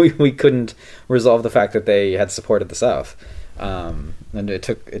we couldn't resolve the fact that they had supported the South. And it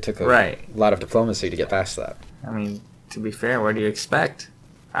took a lot of diplomacy to get past that. I mean, to be fair, what do you expect?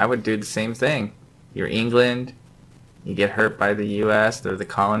 I would do the same thing. You're England, you get hurt by the U.S., they're the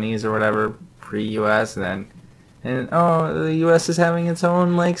colonies or whatever, pre-U.S., and the U.S. is having its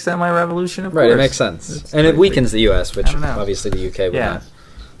own like semi-revolution. Of course, it makes sense, and it weakens the U.S., which obviously the U.K. would not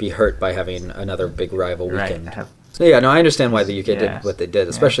be hurt by having another big rival weakened. Right. So yeah, no, I understand why the UK did what they did,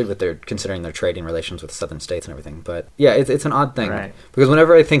 especially with their considering their trading relations with southern states and everything. But yeah, it's an odd thing because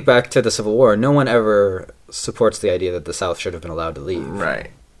whenever I think back to the Civil War, no one ever supports the idea that the South should have been allowed to leave.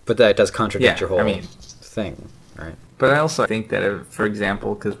 Right. But that does contradict your whole thing, right? But I also think that, if, for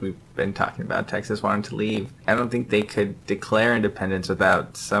example, because we've been talking about Texas wanting to leave, I don't think they could declare independence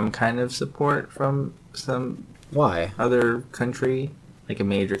without some kind of support from some other country, like a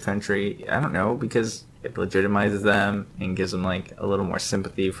major country. I don't know, because it legitimizes them and gives them like a little more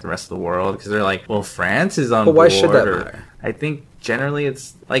sympathy for the rest of the world, because they're like, well, France is on board. But why should that matter? I think generally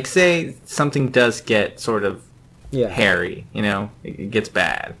it's like, say something does get sort of hairy, you know, it gets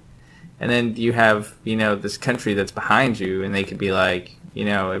bad, and then you have, you know, this country that's behind you, and they could be like, you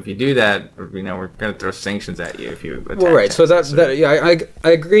know, if you do that, you know, we're going to throw sanctions at you if you attack. Well, right. Texas. So I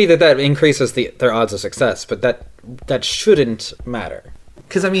agree that increases their odds of success, but that shouldn't matter.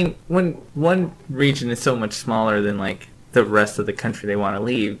 Because, I mean, when one region is so much smaller than, like, the rest of the country they want to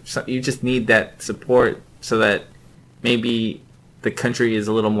leave, so you just need that support so that maybe the country is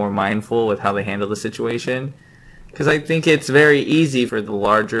a little more mindful with how they handle the situation. Because I think it's very easy for the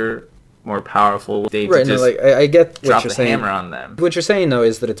larger, more powerful state to just I get what drop you're the saying. hammer on them. What you're saying, though,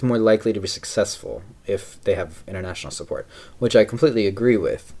 is that it's more likely to be successful if they have international support, which I completely agree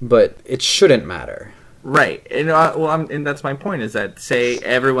with, but it shouldn't matter. Right, and and that's my point, is that, say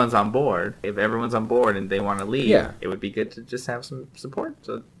everyone's on board. If everyone's on board and they want to leave, it would be good to just have some support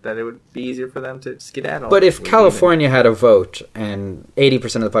so that it would be easier for them to skedaddle. But if California had a vote and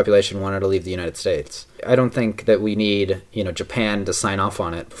 80% of the population wanted to leave the United States, I don't think that we need, you know, Japan to sign off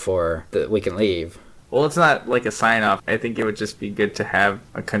on it before we can leave. Well, it's not like a sign-off. I think it would just be good to have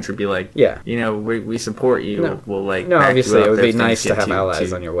a country be like, you know, we support you. No. We'll like. No, obviously, it would be nice to have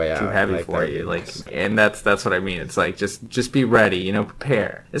allies on your way out. Too heavy like for you, like, and that's what I mean. It's like just be ready. You know,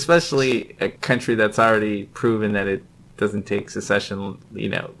 prepare. Especially a country that's already proven that it doesn't take secession, you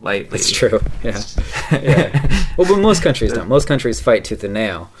know, lightly. It's true. Yeah. Well, but most countries don't. Most countries fight tooth and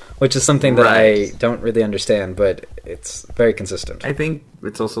nail, which is something that I don't really understand, but it's very consistent. I think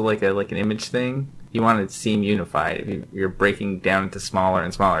it's also like an image thing. You want to seem unified. If you're breaking down into smaller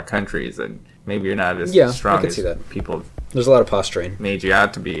and smaller countries, and maybe you're not as strong as people. There's a lot of posturing. Made you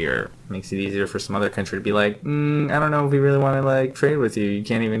out to be, or makes it easier for some other country to be like, I don't know if we really want to like trade with you. You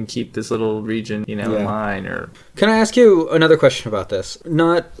can't even keep this little region, you know, in line. Or can I ask you another question about this?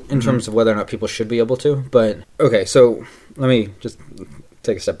 Not in terms of whether or not people should be able to, but okay. So let me just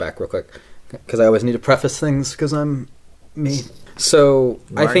take a step back real quick, because I always need to preface things because I'm me. So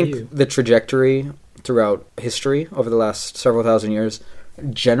I think the trajectory throughout history over the last several thousand years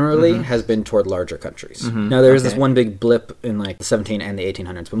generally has been toward larger countries. Now there is this one big blip in like the 17 and the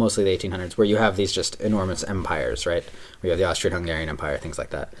 1800s, but mostly the 1800s, where you have these just enormous empires, right? Where you have the Austrian-Hungarian Empire, things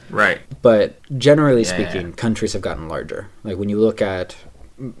like that. Right. But generally speaking, countries have gotten larger. Like when you look at,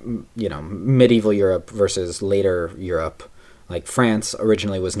 you know, medieval Europe versus later Europe, like France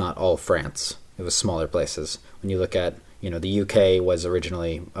originally was not all France. It was smaller places. When you look at, the UK was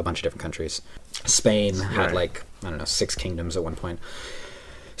originally a bunch of different countries. Spain had Right. I don't know, 6 kingdoms at one point.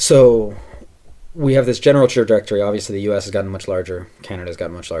 So we have this general trajectory. Obviously, the US has gotten much larger. Canada's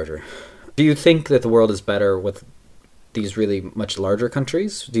gotten much larger. Do you think that the world is better with these really much larger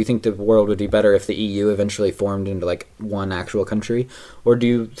countries? Do you think the world would be better if the EU eventually formed into one actual country, or do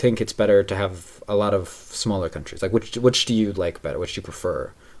you think it's better to have a lot of smaller countries? Which do you like better? Which do you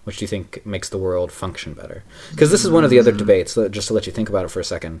prefer? Which do you think makes the world function better? Because this is one of the other debates, just to let you think about it for a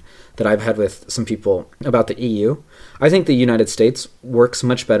second, that I've had with some people about the EU. I think the United States works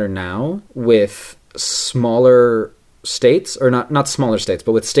much better now with smaller states, or not smaller states,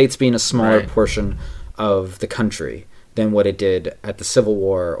 but with states being a smaller Right. portion of the country than what it did at the Civil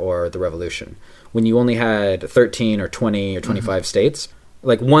War or the Revolution. When you only had 13 or 20 or 25 states,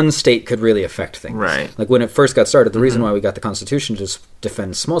 one state could really affect things. Right. When it first got started, the reason why we got the Constitution to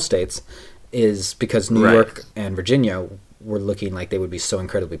defend small states is because New Right. York and Virginia were looking like they would be so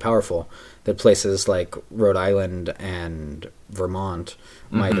incredibly powerful that places like Rhode Island and Vermont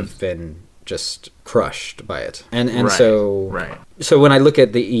might have been just crushed by it. And Right. so so when I look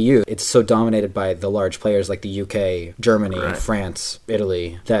at the EU, it's so dominated by the large players like the UK, Germany, Right. France,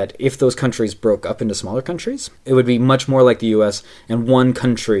 Italy, that if those countries broke up into smaller countries, it would be much more like the US, and one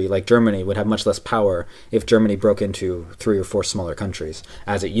country like Germany would have much less power if Germany broke into 3 or 4 smaller countries,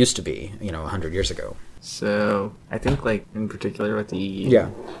 as it used to be, 100 years ago. So I think in particular with the EU, Yeah,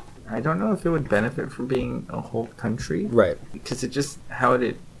 I don't know if it would benefit from being a whole country. right. Because how would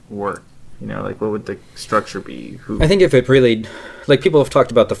it work? What would the structure be? I think if it really, people have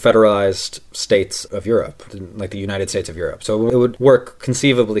talked about the federalized states of Europe, like the United States of Europe. So it would work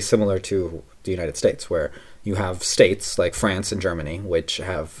conceivably similar to the United States, where you have states like France and Germany, which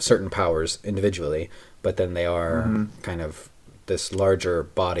have certain powers individually, but then they are kind of this larger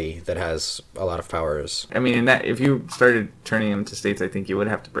body that has a lot of powers. I mean, if you started turning them to states, I think you would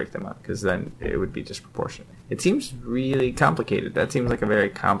have to break them up, because then it would be disproportionate. It seems really complicated. That seems like a very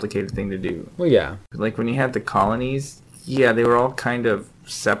complicated thing to do. Well, yeah. When you had the colonies, yeah, they were all kind of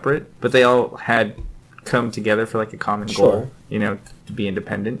separate, but they all had come together for a common Sure. goal, to be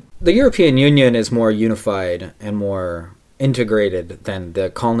independent. The European Union is more unified and more integrated than the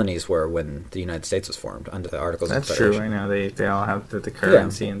colonies were when the United States was formed under the Articles of That's true. Confederation. I know they all have the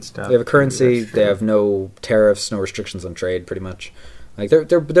currency and stuff. They have a currency. That's They true. have no tariffs, no restrictions on trade. Pretty much,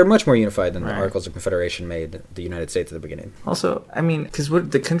 they're much more unified than the Right. Articles of Confederation made the United States at the beginning. Also, I mean, because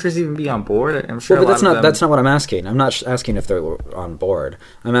would the countries even be on board? I'm sure. Well, but a lot of them... that's not what I'm asking. I'm not asking if they're on board.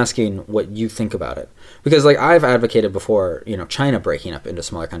 I'm asking what you think about it, because I've advocated before, China breaking up into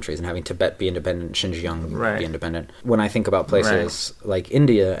smaller countries and having Tibet be independent, Xinjiang Right. be independent. When I think about places like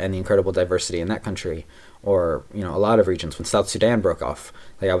India and the incredible diversity in that country, or a lot of regions, when South Sudan broke off,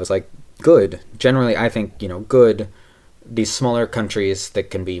 I was like, good. Generally, I think good. These smaller countries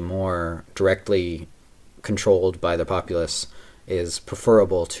that can be more directly controlled by the populace is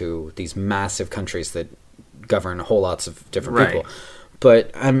preferable to these massive countries that govern whole lots of different Right. people.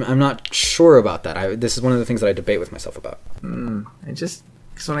 But I'm not sure about that. This is one of the things that I debate with myself about. because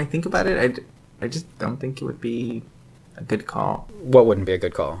when I think about it, I just don't think it would be a good call. What wouldn't be a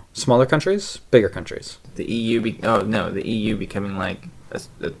good call? Smaller countries? Bigger countries? The EU, the EU becoming a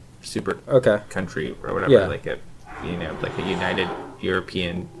super Okay. country or whatever, Yeah. a united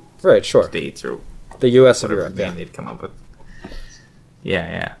European Right, sure. states or The U.S. of whatever Europe, name yeah. they'd come up with.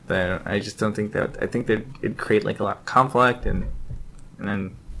 Yeah. I just don't think that. I think that it'd create a lot of conflict, and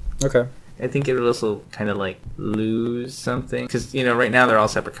then Okay. I think it would also kind of lose something, because right now they're all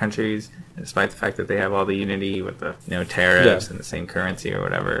separate countries, and despite the fact that they have all the unity with the tariffs Yeah. and the same currency or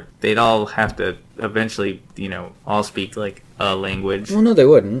whatever, they'd all have to eventually all speak a language. Well, no, they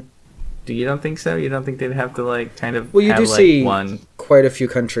wouldn't. You don't think so? You don't think they'd have to kind of Well, you have do see one? quite a few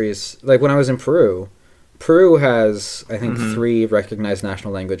countries. When I was in Peru, Peru has, I think, 3 recognized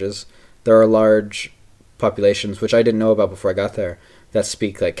national languages. There are large populations, which I didn't know about before I got there, that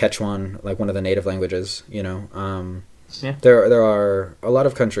speak Quechuan, one of the native languages. Yeah. There are a lot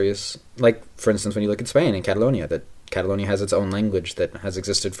of countries, for instance, when you look at Spain and Catalonia, that Catalonia has its own language that has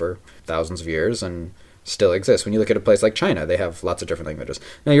existed for thousands of years and still exists. When you look at a place like China, they have lots of different languages.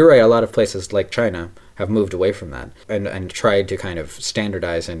 Now, you're right, a lot of places like China have moved away from that and tried to kind of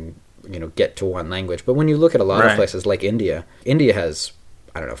standardize and get to one language. But when you look at a lot of Right. places like India has,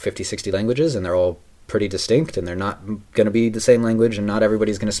 50, 60 languages, and they're all pretty distinct, and they're not going to be the same language, and not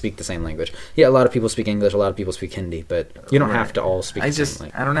everybody's going to speak the same language. Yeah, a lot of people speak English, a lot of people speak Hindi, but you don't have to all speak the same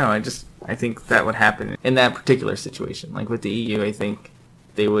language. I don't know. I think that would happen in that particular situation. With the EU, I think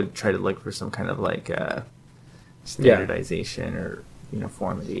they would try to look for some kind of standardization or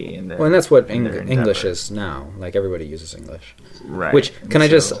uniformity in the. Well, and that's what in their English endeavor. is now. Like, everybody uses English. Right. Which, can I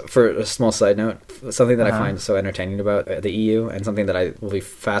just, So- for a small side note, something that I Uh-huh. find so entertaining about the EU, and something that I will be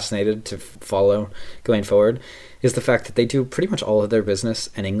fascinated to follow going forward, is the fact that they do pretty much all of their business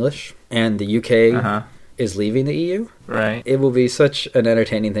in English, and the UK Uh-huh. is leaving the EU. Right. It will be such an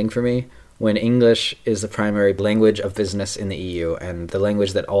entertaining thing for me when English is the primary language of business in the EU and the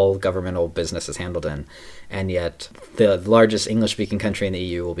language that all governmental business is handled in. And yet, the largest English-speaking country in the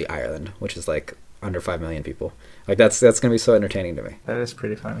EU will be Ireland, which is like under 5 million people. Like, that's going to be so entertaining to me. That is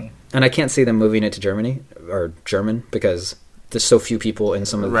pretty funny. And I can't see them moving it to Germany or German because there's so few people in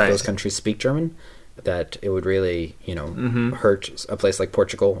some of Right. those countries speak German that it would really, Mhm. hurt a place like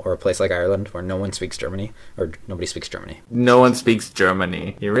Portugal or a place like Ireland where no one speaks Germany or nobody speaks Germany. No one speaks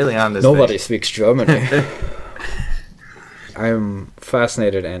Germany. You're really on this. Nobody thing. speaks Germany. I'm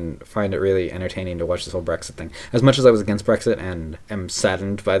fascinated and find it really entertaining to watch this whole Brexit thing. As much as I was against Brexit and am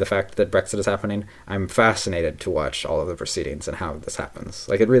saddened by the fact that Brexit is happening, I'm fascinated to watch all of the proceedings and how this happens.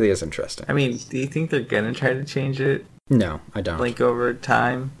 Like, it really is interesting. I mean, do you think they're gonna try to change it No, I don't. like over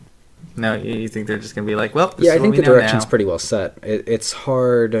time? No, you think they're just gonna be like, well, this Yeah, is I what think we the know direction's now. pretty well set. It's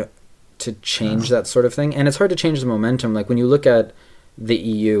hard to change that sort of thing, and it's hard to change the momentum. Like, when you look at the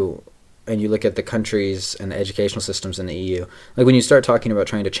EU and you look at the countries and the educational systems in the EU, like, when you start talking about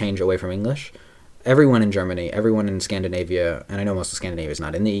trying to change away from English, everyone in Germany, everyone in Scandinavia, and I know most of Scandinavia is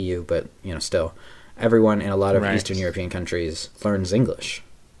not in the EU, but still, everyone in a lot of Right. Eastern European countries learns English.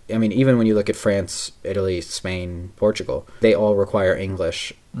 I mean, even when you look at France, Italy, Spain, Portugal, they all require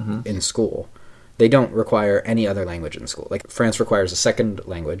English in school. They don't require any other language in school. Like, France requires a second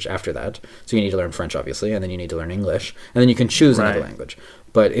language after that, so you need to learn French, obviously, and then you need to learn English, and then you can choose another Right. language.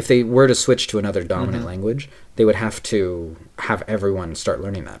 But if they were to switch to another dominant language, they would have to have everyone start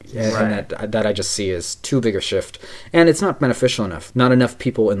learning that. And Right. that I just see as too big a shift. And it's not beneficial enough. Not enough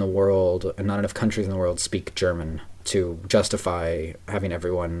people in the world, and not enough countries in the world speak German to justify having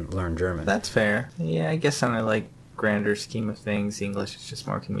everyone learn German. That's fair. Yeah, I guess on a like grander scheme of things, English is just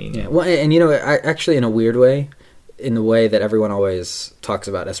more convenient. Yeah, well, and I actually, in a weird way, in the way that everyone always talks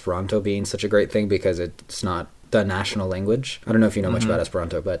about Esperanto being such a great thing because it's not the national language. I don't know if you know much about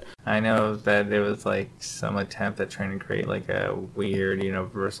Esperanto, but I know that there was like some attempt at trying to create like a weird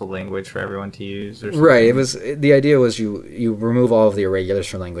universal language for everyone to use or something. right, the idea was you remove all of the irregulars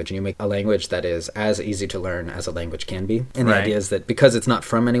from language and you make a language that is as easy to learn as a language can be. And the Right. idea is that because it's not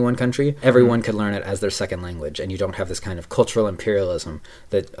from any one country, everyone could learn it as their second language, and you don't have this kind of cultural imperialism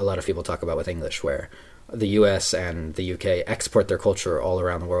that a lot of people talk about with English, where the US and the UK export their culture all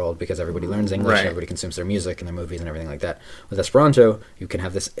around the world because everybody learns English, Right. everybody consumes their music and their movies and everything like that. With Esperanto, you can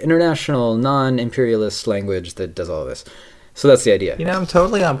have this international, non-imperialist language that does all of this. So that's the idea. You know, I'm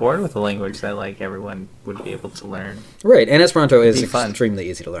totally on board with a language that like everyone would be able to learn. Right, and Esperanto is be fun. extremely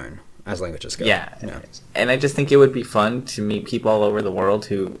easy to learn as languages go. Yeah. You know. And I just think it would be fun to meet people all over the world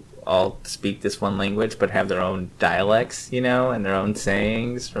who all speak this one language but have their own dialects, and their own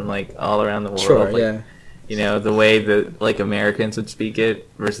sayings from like all around the world. Sure, like, yeah. The way that like Americans would speak it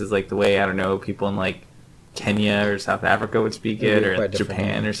versus like the way, I don't know, people in like Kenya or South Africa would speak It'd it, be or quite different,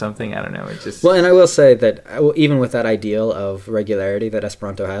 Japan yeah. or something. I don't know. It just Well, and I will say that even with that ideal of regularity that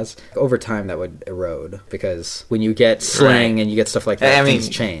Esperanto has, over time that would erode because when you get slang Right. and you get stuff like that, I mean- things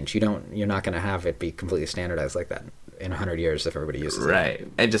change. You're not going to have it be completely standardized like that in 100 years if everybody uses it. right.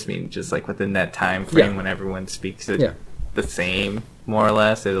 I just mean just like within that time frame Yeah. when everyone speaks it Yeah. the same, more or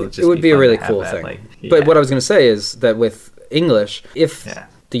less. It'll just It would be a fun really to have cool that, thing. like, But yeah. what I was going to say is that with English, if Yeah.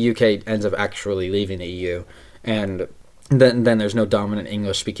 the UK ends up actually leaving the EU, and then there's no dominant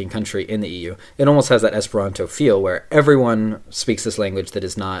English-speaking country in the EU, it almost has that Esperanto feel where everyone speaks this language that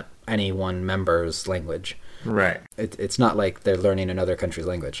is not any one member's language. Right. It's not like they're learning another country's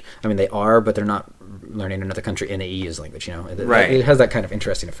language. I mean, they are, but they're not learning another country in the EU's language. Right. It has that kind of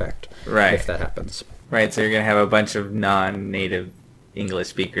interesting effect. Right. If that happens. Right, so you're going to have a bunch of non-native English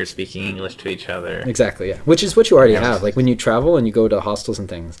speakers speaking English to each other. Exactly, yeah. Which is what you already Yeah. have. Like when you travel and you go to hostels and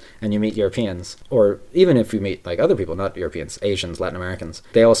things and you meet Europeans, or even if you meet like other people, not Europeans, Asians, Latin Americans,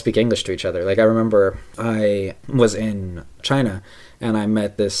 they all speak English to each other. Like I remember I was in China and I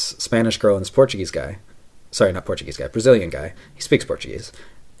met this Spanish girl and this Portuguese guy. Sorry, not Portuguese guy, Brazilian guy. He speaks Portuguese.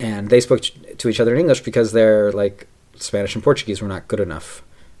 And they spoke to each other in English because their like Spanish and Portuguese were not good enough.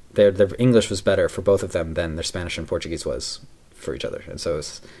 Their English was better for both of them than their Spanish and Portuguese was for each other. And so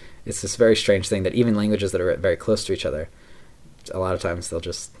it's this very strange thing that even languages that are very close to each other, a lot of times they'll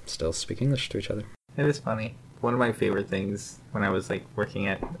just still speak English to each other. It is funny. One of my favorite things when I was like working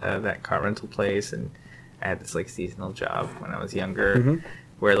at that car rental place, and I had this like seasonal job when I was younger,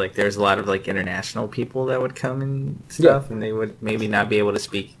 where like there's a lot of like international people that would come and stuff, and they would maybe not be able to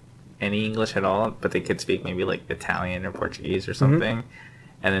speak any English at all, but they could speak maybe like Italian or Portuguese or something,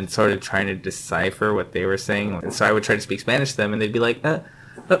 and then sort of trying to decipher what they were saying. And so I would try to speak Spanish to them, and they'd be like,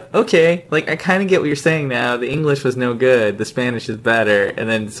 okay, like I kind of get what you're saying now. The English was no good, the Spanish is better, and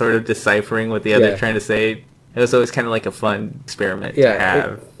then sort of deciphering what the other trying to say. It was always kind of like a fun experiment to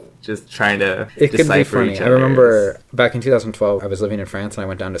have. Just trying to it could be funny. each I remember back in 2012, I was living in France and I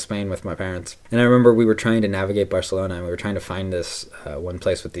went down to Spain with my parents. And I remember we were trying to navigate Barcelona and we were trying to find this one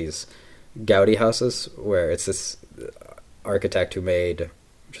place with these Gaudi houses where it's this architect who made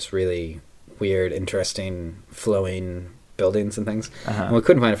just really weird, interesting, flowing buildings and things. And we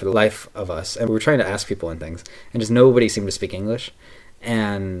couldn't find it for the life of us. And we were trying to ask people and things. And just nobody seemed to speak English.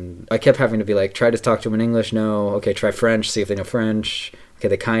 And I kept having to be like, try to talk to them in English. No. Okay, try French. See if they know French. Okay,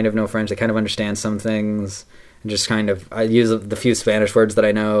 they kind of know French. They kind of understand some things. And just kind of, I use the few Spanish words that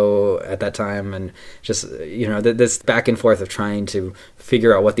I know at that time. And just, you know, this back and forth of trying to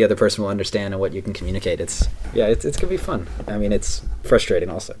figure out what the other person will understand and what you can communicate. It's going to be fun. I mean, it's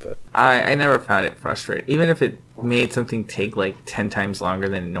frustrating also, but. I never found it frustrating. Even if it made something take like 10 times longer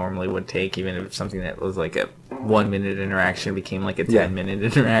than it normally would take, even if something that was like a 1 minute interaction became like a 10-minute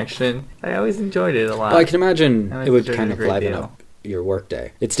interaction. I always enjoyed it a lot. Well, I can imagine it would kind of liven up your work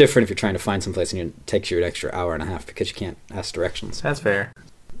day. It's different if you're trying to find some place and it takes you an extra hour and a half because you can't ask directions. That's fair.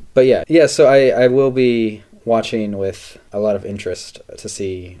 But yeah, so I will be watching with a lot of interest to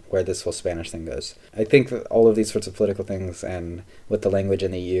see where this whole Spanish thing goes. I think that all of these sorts of political things and with the language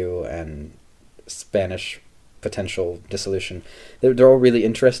in the EU and Spanish potential dissolution, they're all really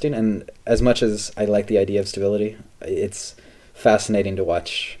interesting, and as much as I like the idea of stability, it's fascinating to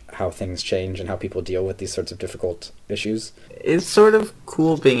watch how things change and how people deal with these sorts of difficult issues. It's sort of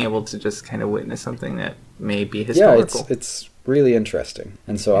cool being able to just kind of witness something that may be historical. Yeah, it's really interesting,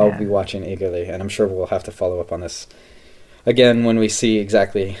 and so I'll be watching eagerly, and I'm sure we'll have to follow up on this again when we see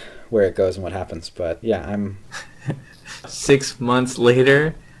exactly where it goes and what happens. But yeah, I'm 6 months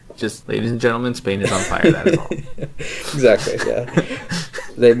later, just, ladies and gentlemen, Spain is on fire, that is all. Exactly, yeah.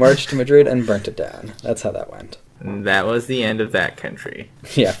 They marched to Madrid and burnt it down. That's how that went. And that was the end of that country.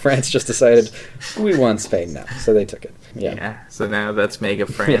 Yeah, France just decided, we want Spain now, so they took it. Yeah, so now that's Mega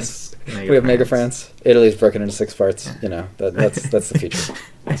France. Yes. We have Mega France. Italy's broken into 6 parts. You know, that's the future.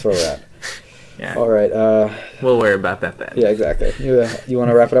 That's where we're at. Yeah. All right. We'll worry about that then. Yeah, exactly. You want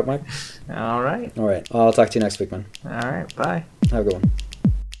to wrap it up, Mike? All right. All right. I'll talk to you next week, man. All right. Bye. Have a good one.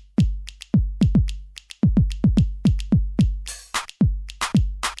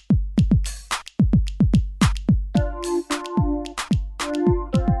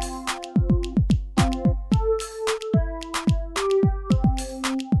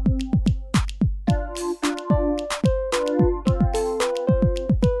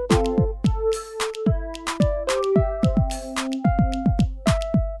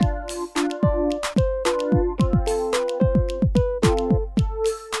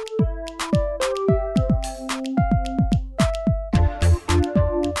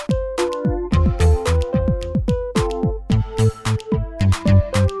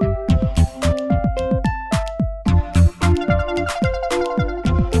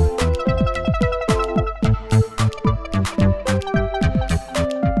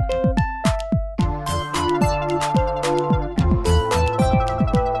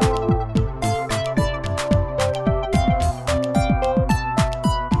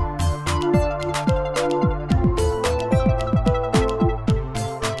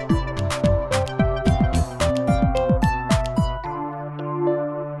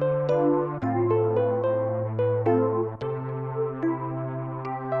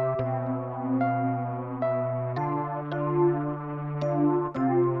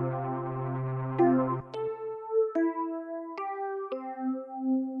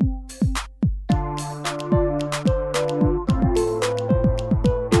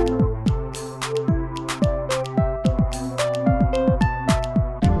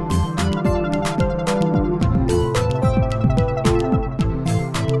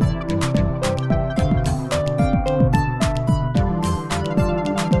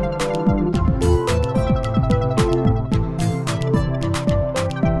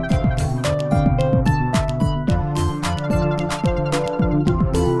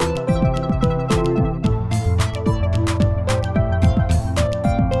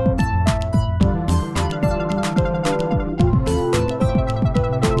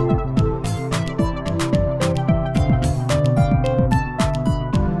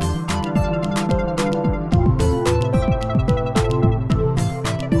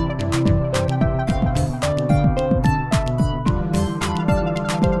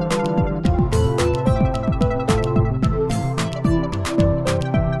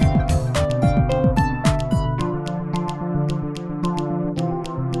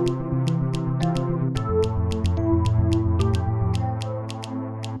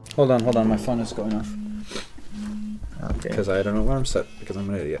 Hold on. My phone is going off. Okay. Because I don't know where I'm set. Because I'm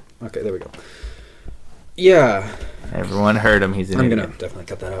an idiot. Okay, there we go. Yeah. Everyone heard him. He's an idiot. I'm gonna definitely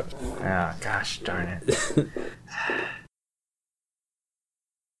cut that out. Oh, gosh darn it.